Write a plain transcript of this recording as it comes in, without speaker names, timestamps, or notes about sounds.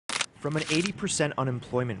From an 80%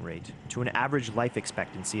 unemployment rate to an average life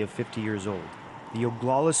expectancy of 50 years old, the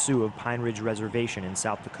Oglala Sioux of Pine Ridge Reservation in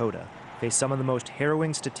South Dakota face some of the most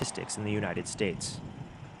harrowing statistics in the United States.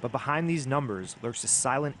 But behind these numbers lurks a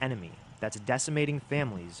silent enemy that's decimating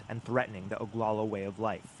families and threatening the Oglala way of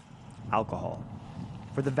life: alcohol.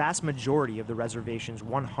 For the vast majority of the reservation's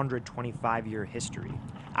 125-year history,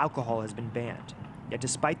 alcohol has been banned. Yet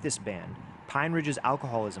despite this ban, Pine Ridge's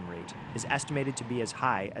alcoholism rate is estimated to be as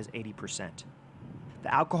high as 80%.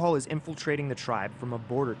 The alcohol is infiltrating the tribe from a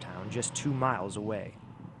border town just 2 miles away.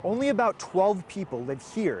 Only about 12 people live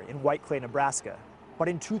here in White Clay, Nebraska. But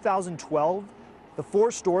in 2012, the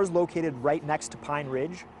 4 stores located right next to Pine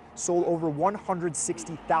Ridge sold over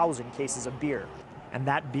 160,000 cases of beer. And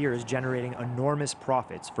that beer is generating enormous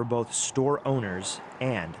profits for both store owners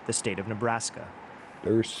and the state of Nebraska.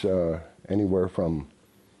 There's anywhere from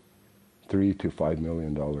 $3 to $5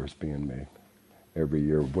 million being made every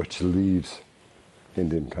year, which leaves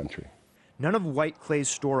Indian country. None of White Clay's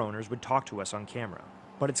store owners would talk to us on camera,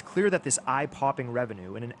 but it's clear that this eye-popping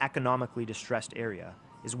revenue in an economically distressed area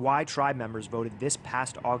is why tribe members voted this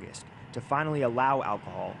past August to finally allow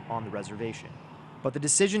alcohol on the reservation. But the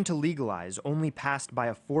decision to legalize only passed by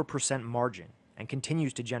a 4% margin and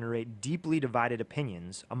continues to generate deeply divided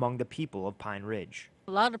opinions among the people of Pine Ridge.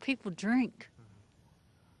 A lot of people drink.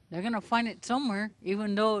 They're gonna find it somewhere,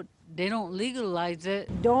 even though they don't legalize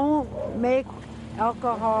it. Don't make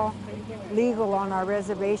alcohol legal on our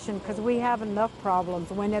reservation because we have enough problems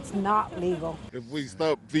when it's not legal. If we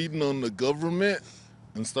stop feeding on the government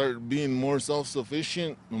and start being more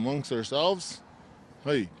self-sufficient amongst ourselves,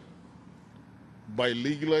 hey, by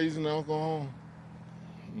legalizing alcohol,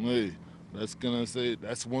 hey,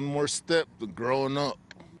 that's one more step to growing up.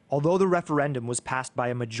 Although the referendum was passed by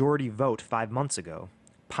a majority vote 5 months ago,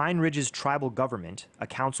 Pine Ridge's tribal government, a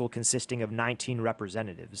council consisting of 19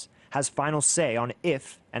 representatives, has final say on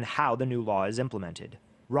if and how the new law is implemented.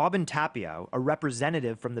 Robin Tapiow, a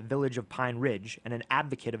representative from the village of Pine Ridge and an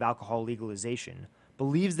advocate of alcohol legalization,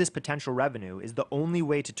 believes this potential revenue is the only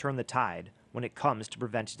way to turn the tide when it comes to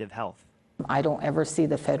preventative health. I don't ever see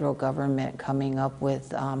the federal government coming up with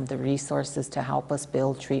the resources to help us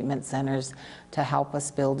build treatment centers, to help us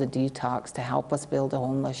build a detox, to help us build a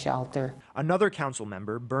homeless shelter. Another council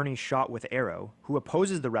member, Bernie Schott with Arrow, who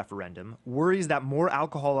opposes the referendum, worries that more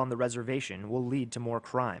alcohol on the reservation will lead to more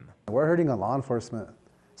crime. We're hurting on law enforcement.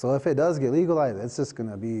 So if it does get legalized, it's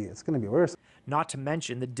gonna be worse. Not to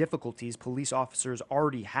mention the difficulties police officers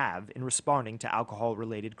already have in responding to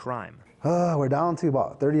alcohol-related crime. We're down to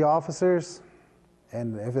about 30 officers,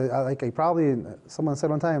 and someone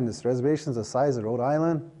said one time, this reservation's the size of Rhode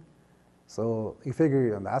Island, so you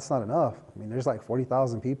figure that's not enough. I mean, there's like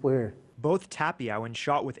 40,000 people here. Both Tapiow and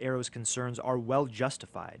Schott with Arrow's concerns are well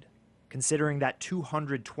justified, considering that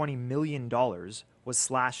 $220 million was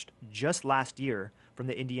slashed just last year from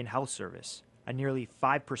the Indian Health Service, a nearly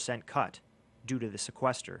 5% cut due to the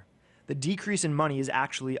sequester. The decrease in money is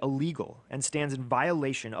actually illegal and stands in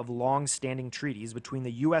violation of long-standing treaties between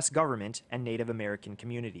the U.S. government and Native American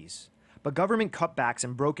communities. But government cutbacks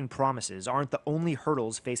and broken promises aren't the only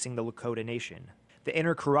hurdles facing the Lakota Nation. The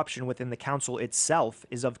inner corruption within the council itself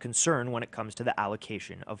is of concern when it comes to the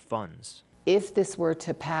allocation of funds. If this were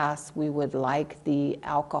to pass, we would like the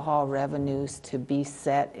alcohol revenues to be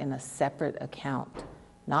set in a separate account,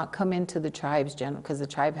 not come into the tribe's general, because the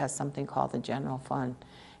tribe has something called the general fund.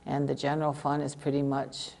 And the general fund is pretty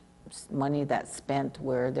much money that's spent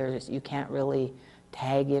where you can't really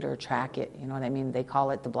tag it or track it. You know what I mean? They call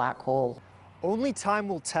it the black hole. Only time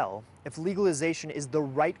will tell if legalization is the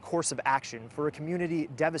right course of action for a community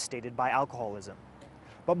devastated by alcoholism.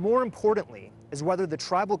 But more importantly is whether the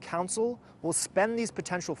tribal council will spend these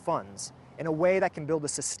potential funds in a way that can build a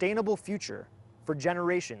sustainable future for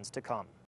generations to come.